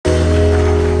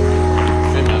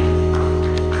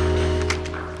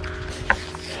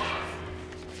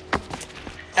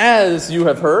As you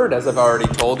have heard, as I've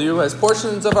already told you, as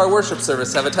portions of our worship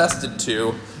service have attested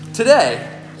to,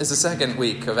 today is the second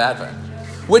week of Advent,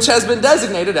 which has been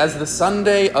designated as the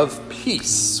Sunday of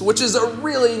Peace, which is a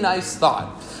really nice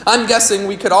thought. I'm guessing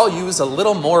we could all use a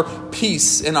little more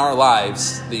peace in our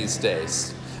lives these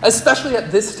days, especially at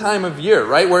this time of year,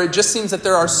 right, where it just seems that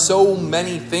there are so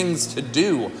many things to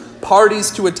do,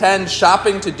 parties to attend,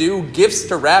 shopping to do, gifts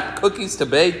to wrap, cookies to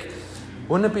bake.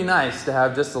 Wouldn't it be nice to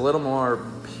have just a little more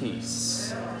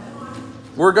peace?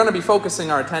 We're going to be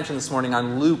focusing our attention this morning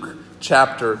on Luke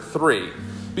chapter 3,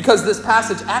 because this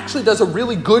passage actually does a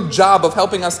really good job of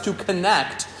helping us to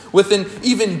connect with an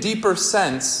even deeper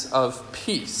sense of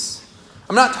peace.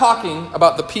 I'm not talking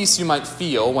about the peace you might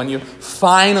feel when you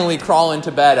finally crawl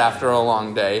into bed after a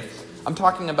long day. I'm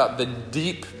talking about the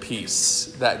deep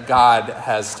peace that God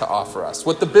has to offer us,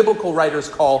 what the biblical writers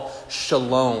call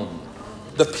shalom.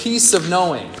 The peace of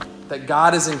knowing that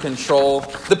God is in control.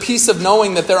 The peace of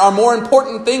knowing that there are more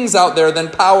important things out there than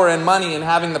power and money and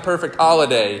having the perfect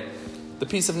holiday. The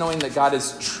peace of knowing that God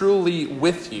is truly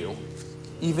with you,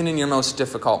 even in your most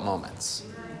difficult moments.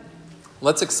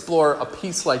 Let's explore a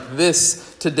peace like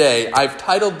this today. I've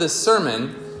titled this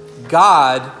sermon,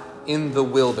 God in the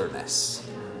Wilderness.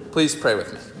 Please pray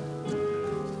with me.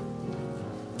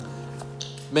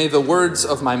 May the words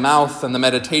of my mouth and the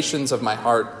meditations of my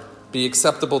heart be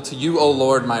acceptable to you, O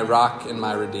Lord, my rock and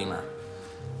my redeemer.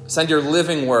 Send your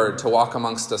living word to walk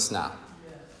amongst us now,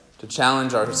 to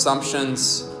challenge our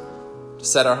assumptions, to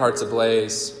set our hearts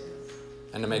ablaze,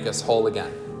 and to make us whole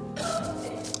again.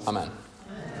 Amen.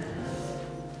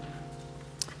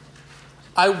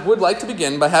 I would like to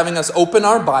begin by having us open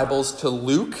our Bibles to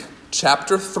Luke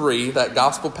chapter 3, that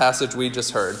gospel passage we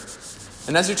just heard.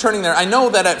 And as you're turning there, I know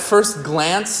that at first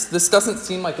glance, this doesn't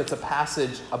seem like it's a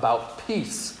passage about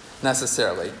peace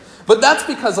necessarily. But that's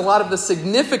because a lot of the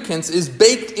significance is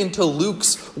baked into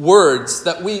Luke's words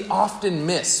that we often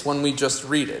miss when we just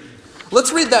read it.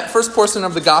 Let's read that first portion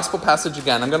of the gospel passage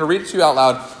again. I'm going to read it to you out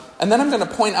loud, and then I'm going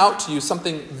to point out to you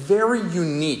something very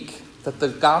unique that the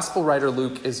gospel writer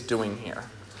Luke is doing here.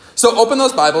 So open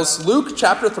those Bibles, Luke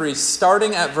chapter 3,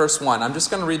 starting at verse 1. I'm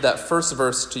just going to read that first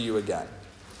verse to you again.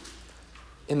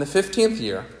 In the 15th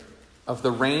year of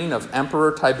the reign of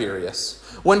Emperor Tiberius,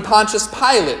 when Pontius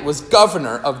Pilate was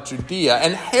governor of Judea,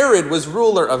 and Herod was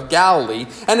ruler of Galilee,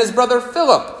 and his brother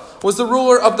Philip was the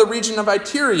ruler of the region of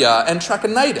Iturea and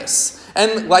Trachonitis,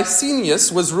 and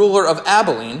Lysanias was ruler of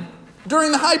Abilene,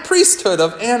 during the high priesthood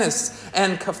of Annas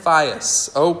and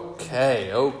Caiaphas.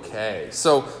 Okay.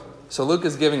 So Luke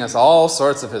is giving us all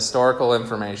sorts of historical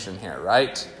information here,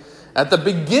 right? At the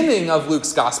beginning of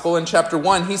Luke's gospel, in chapter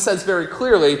 1, he says very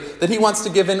clearly that he wants to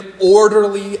give an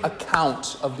orderly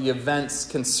account of the events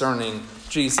concerning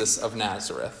Jesus of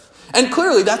Nazareth. And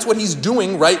clearly that's what he's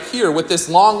doing right here with this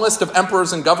long list of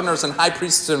emperors and governors and high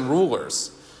priests and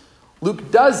rulers.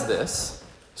 Luke does this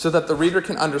so that the reader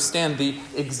can understand the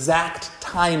exact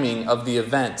timing of the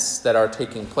events that are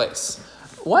taking place.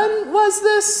 When was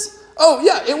this? Oh,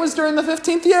 yeah, it was during the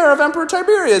 15th year of Emperor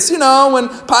Tiberius, when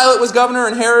Pilate was governor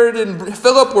and Herod and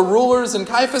Philip were rulers and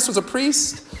Caiaphas was a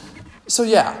priest. So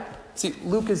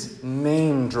Luke is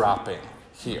name-dropping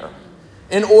here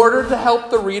in order to help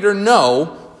the reader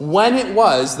know when it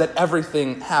was that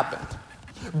everything happened.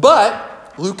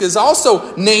 But Luke is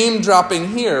also name-dropping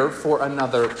here for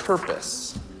another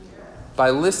purpose. By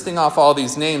listing off all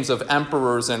these names of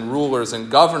emperors and rulers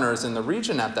and governors in the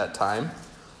region at that time,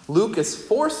 Luke is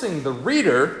forcing the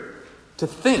reader to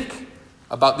think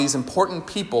about these important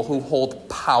people who hold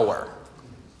power.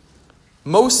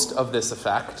 Most of this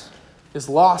effect is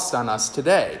lost on us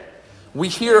today. We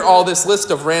hear all this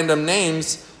list of random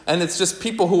names, and it's just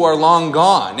people who are long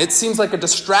gone. It seems like a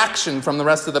distraction from the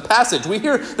rest of the passage. We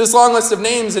hear this long list of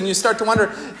names, and you start to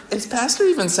wonder, is Pastor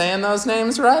even saying those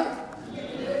names right?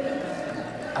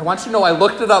 I want you to know I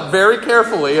looked it up very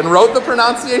carefully and wrote the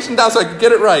pronunciation down so I could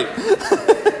get it right.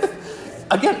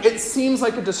 Again, it seems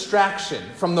like a distraction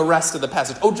from the rest of the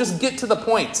passage. Oh, just get to the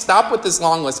point. Stop with this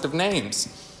long list of names.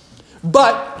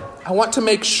 But I want to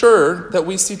make sure that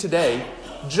we see today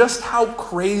just how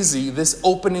crazy this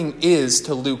opening is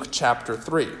to Luke chapter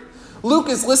 3. Luke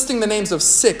is listing the names of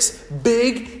 6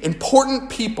 big, important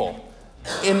people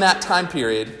in that time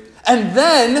period. And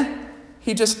then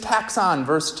he just tacks on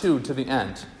verse 2 to the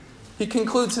end. He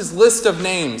concludes his list of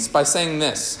names by saying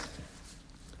this: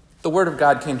 the word of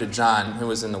God came to John, who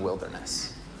was in the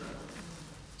wilderness.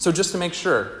 So just to make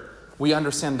sure we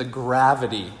understand the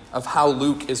gravity of how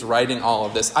Luke is writing all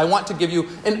of this, I want to give you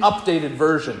an updated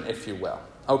version, if you will.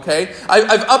 okay?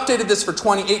 I've updated this for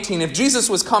 2018. If Jesus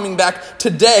was coming back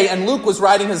today and Luke was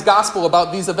writing his gospel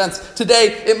about these events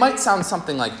today, it might sound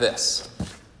something like this.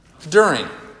 During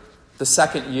the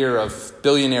second year of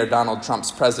billionaire Donald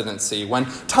Trump's presidency, when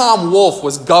Tom Wolfe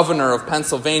was governor of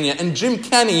Pennsylvania and Jim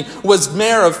Kenney was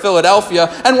mayor of Philadelphia,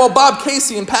 and while Bob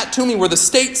Casey and Pat Toomey were the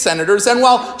state senators, and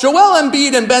while Joel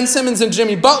Embiid and Ben Simmons and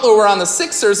Jimmy Butler were on the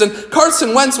Sixers, and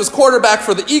Carson Wentz was quarterback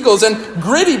for the Eagles, and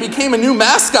Gritty became a new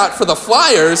mascot for the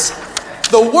Flyers,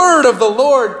 the word of the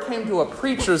Lord came to a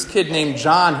preacher's kid named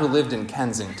John who lived in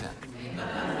Kensington.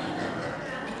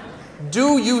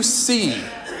 Do you see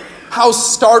how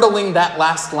startling that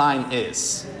last line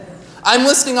is? I'm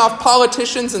listing off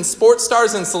politicians and sports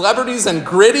stars and celebrities and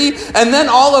Gritty, and then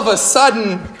all of a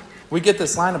sudden, we get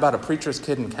this line about a preacher's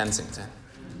kid in Kensington.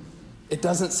 It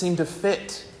doesn't seem to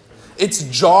fit. It's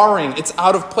jarring, it's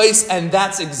out of place, and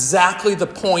that's exactly the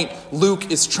point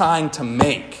Luke is trying to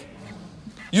make.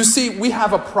 You see, we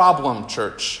have a problem,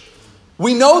 church.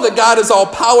 We know that God is all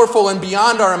powerful and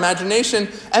beyond our imagination,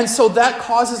 and so that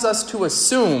causes us to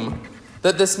assume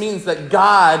that this means that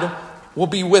God will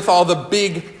be with all the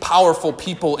big, powerful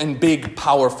people in big,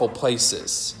 powerful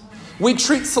places. We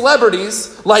treat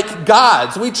celebrities like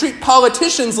gods. We treat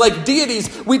politicians like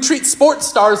deities. We treat sports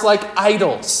stars like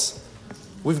idols.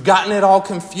 We've gotten it all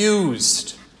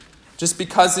confused. Just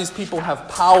because these people have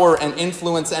power and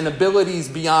influence and abilities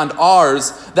beyond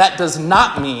ours, that does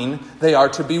not mean they are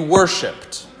to be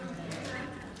worshipped.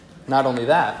 Not only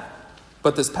that,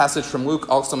 but this passage from Luke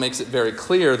also makes it very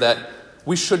clear that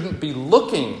we shouldn't be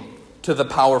looking to the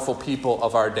powerful people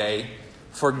of our day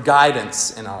for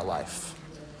guidance in our life.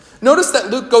 Notice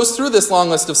that Luke goes through this long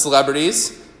list of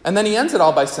celebrities, and then he ends it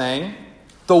all by saying,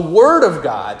 the word of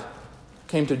God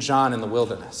came to John in the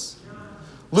wilderness.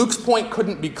 Luke's point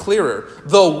couldn't be clearer.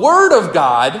 The word of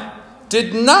God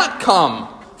did not come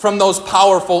from those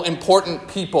powerful, important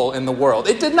people in the world.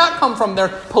 It did not come from their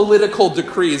political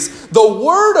decrees. The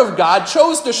word of God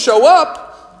chose to show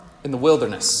up in the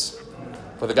wilderness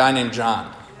with a guy named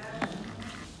John.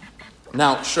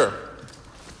 Now, sure,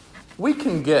 we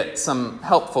can get some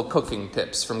helpful cooking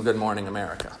tips from Good Morning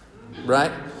America,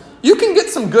 right? You can get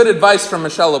some good advice from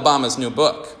Michelle Obama's new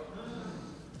book.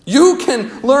 You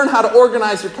can learn how to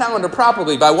organize your calendar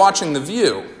properly by watching The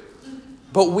View.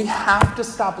 But we have to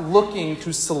stop looking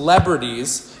to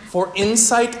celebrities for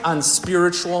insight on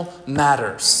spiritual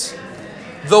matters.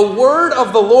 The word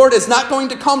of the Lord is not going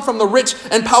to come from the rich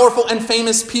and powerful and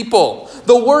famous people.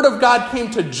 The word of God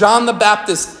came to John the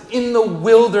Baptist in the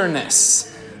wilderness.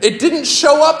 It didn't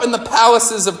show up in the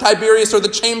palaces of Tiberius or the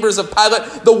chambers of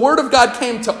Pilate. The word of God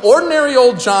came to ordinary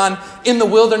old John in the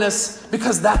wilderness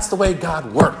because that's the way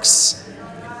God works.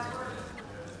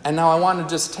 And now I want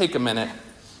to just take a minute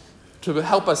to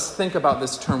help us think about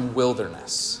this term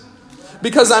wilderness.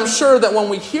 Because I'm sure that when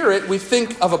we hear it, we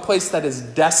think of a place that is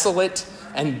desolate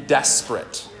and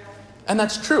desperate. And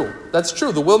that's true. That's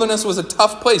true. The wilderness was a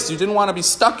tough place. You didn't want to be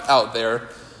stuck out there.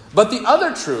 But the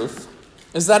other truth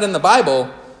is that in the Bible,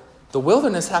 the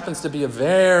wilderness happens to be a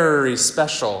very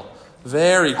special,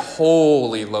 very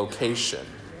holy location.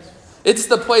 It's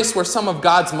the place where some of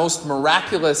God's most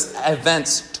miraculous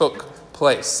events took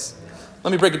place.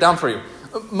 Let me break it down for you.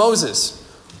 Moses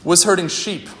was herding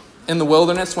sheep in the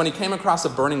wilderness when he came across a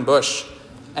burning bush,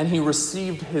 and he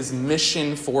received his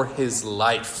mission for his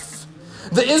life.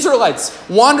 The Israelites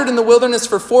wandered in the wilderness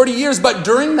for 40 years, but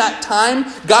during that time,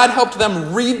 God helped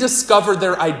them rediscover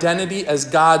their identity as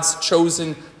God's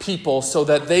chosen people so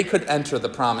that they could enter the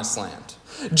promised land.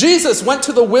 Jesus went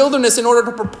to the wilderness in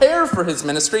order to prepare for his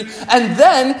ministry, and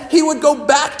then he would go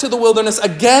back to the wilderness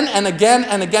again and again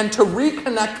and again to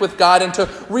reconnect with God and to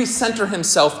recenter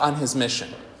himself on his mission.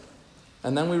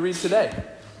 And then we read today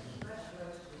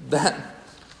that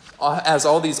as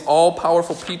all these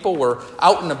all-powerful people were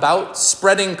out and about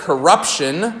spreading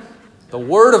corruption, the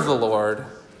word of the Lord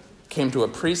came to a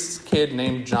priest's kid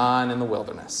named John in the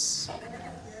wilderness.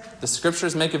 The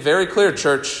scriptures make it very clear,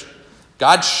 church.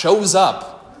 God shows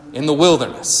up in the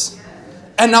wilderness.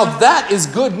 And now that is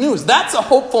good news. That's a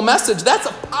hopeful message. That's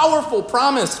a powerful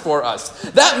promise for us.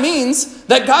 That means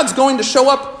that God's going to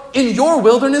show up in your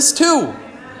wilderness too.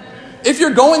 If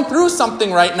you're going through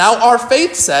something right now, our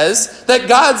faith says that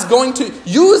God's going to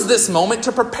use this moment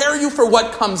to prepare you for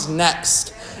what comes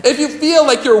next. If you feel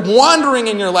like you're wandering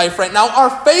in your life right now,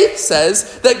 our faith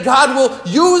says that God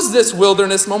will use this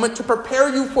wilderness moment to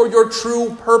prepare you for your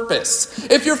true purpose.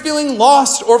 If you're feeling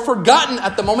lost or forgotten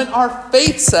at the moment, our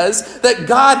faith says that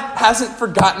God hasn't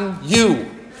forgotten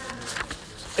you.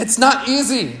 It's not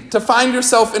easy to find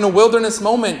yourself in a wilderness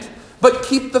moment, but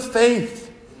keep the faith.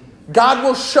 God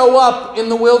will show up in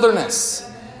the wilderness.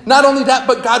 Not only that,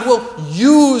 but God will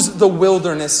use the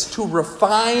wilderness to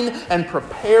refine and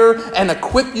prepare and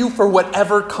equip you for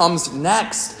whatever comes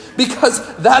next.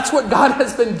 Because that's what God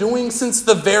has been doing since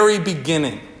the very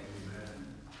beginning.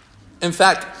 In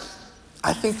fact,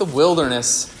 I think the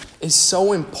wilderness is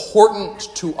so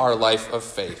important to our life of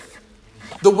faith.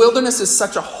 The wilderness is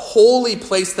such a holy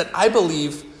place that I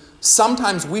believe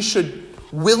sometimes we should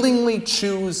willingly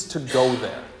choose to go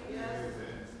there.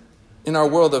 In our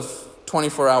world of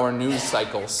 24-hour news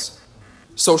cycles,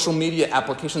 social media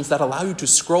applications that allow you to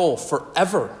scroll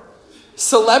forever,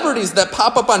 celebrities that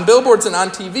pop up on billboards and on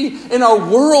TV, in our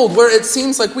world where it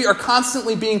seems like we are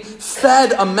constantly being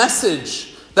fed a message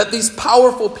that these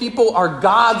powerful people are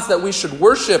gods that we should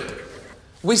worship,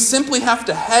 we simply have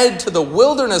to head to the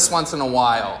wilderness once in a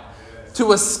while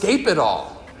to escape it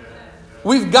all.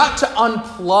 We've got to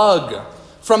unplug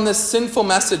from this sinful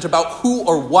message about who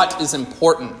or what is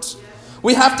important.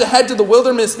 We have to head to the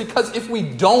wilderness because if we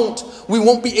don't, we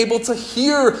won't be able to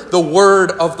hear the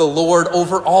word of the Lord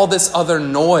over all this other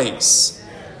noise.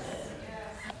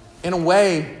 In a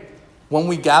way, when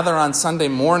we gather on Sunday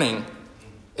morning,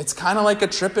 it's kind of like a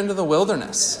trip into the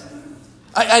wilderness.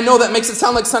 I know that makes it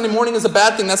sound like Sunday morning is a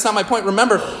bad thing. That's not my point.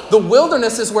 Remember, the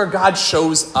wilderness is where God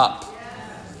shows up.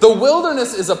 The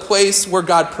wilderness is a place where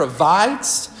God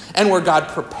provides and where God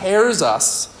prepares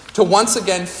us to once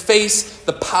again face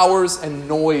the powers and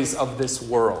noise of this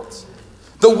world.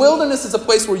 The wilderness is a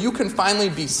place where you can finally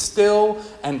be still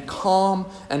and calm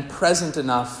and present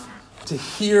enough to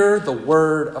hear the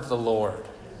word of the Lord.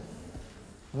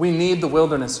 We need the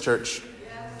wilderness, church.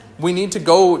 We need to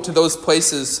go to those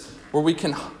places where we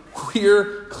can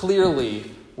hear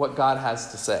clearly what God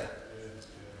has to say.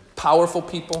 Powerful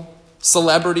people,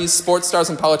 celebrities, sports stars,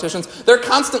 and politicians, they're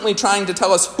constantly trying to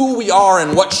tell us who we are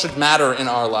and what should matter in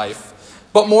our life.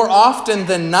 But more often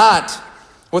than not,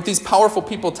 what these powerful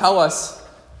people tell us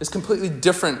is completely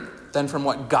different than from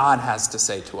what God has to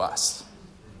say to us.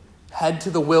 Head to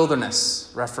the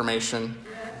wilderness, Reformation.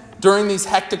 During these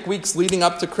hectic weeks leading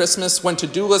up to Christmas, when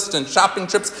to-do lists and shopping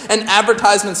trips and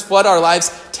advertisements flood our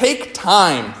lives, take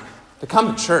time to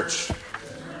come to church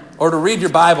or to read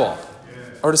your Bible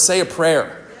or to say a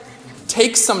prayer.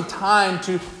 Take some time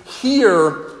to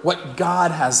hear what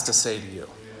God has to say to you.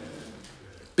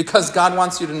 Because God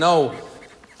wants you to know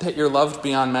that you're loved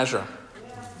beyond measure.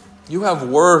 You have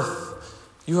worth.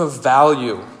 You have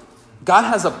value. God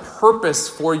has a purpose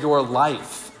for your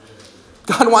life.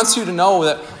 God wants you to know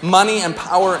that money and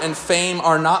power and fame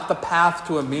are not the path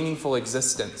to a meaningful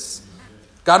existence.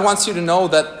 God wants you to know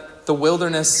that the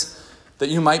wilderness that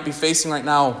you might be facing right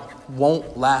now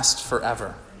won't last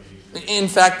forever. In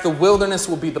fact, the wilderness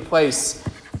will be the place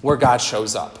where God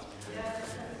shows up.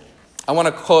 I want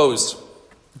to close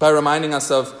by reminding us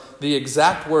of the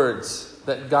exact words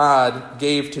that God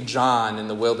gave to John in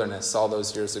the wilderness all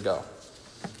those years ago.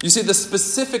 You see, the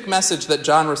specific message that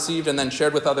John received and then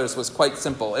shared with others was quite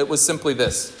simple. It was simply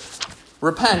this: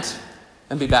 repent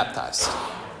and be baptized.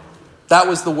 That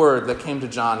was the word that came to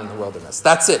John in the wilderness.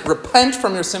 That's it. Repent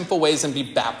from your sinful ways and be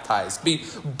baptized. Be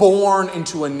born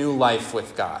into a new life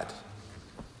with God.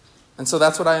 And so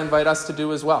that's what I invite us to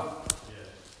do as well.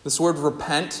 This word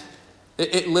repent,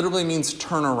 it literally means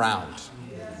turn around.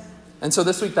 And so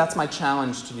this week, that's my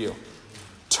challenge to you.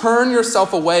 Turn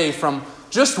yourself away from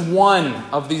just one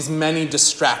of these many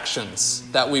distractions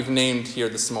that we've named here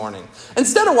this morning.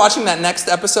 Instead of watching that next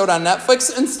episode on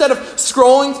Netflix, instead of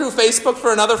scrolling through Facebook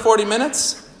for another 40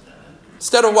 minutes,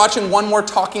 instead of watching one more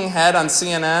talking head on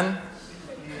CNN,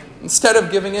 instead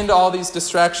of giving in to all these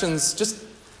distractions, just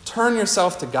turn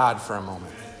yourself to God for a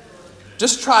moment.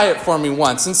 Just try it for me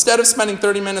once. Instead of spending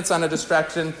 30 minutes on a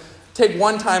distraction, take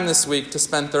one time this week to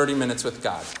spend 30 minutes with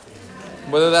God.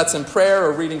 Whether that's in prayer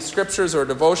or reading scriptures or a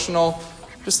devotional,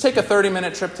 just take a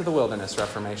 30-minute trip to the wilderness,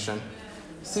 Reformation.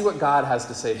 See what God has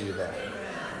to say to you there.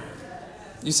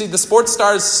 You see, the sports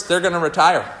stars, they're going to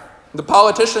retire. The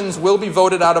politicians will be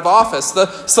voted out of office.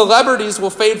 The celebrities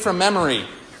will fade from memory.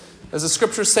 As the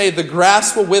scriptures say, the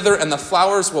grass will wither and the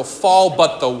flowers will fall,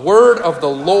 but the word of the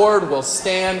Lord will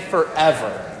stand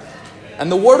forever.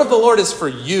 And the word of the Lord is for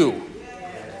you.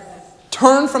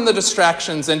 Turn from the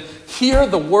distractions and hear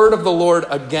the word of the Lord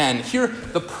again. Hear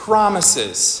the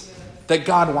promises that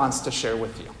God wants to share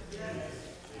with you.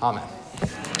 Amen.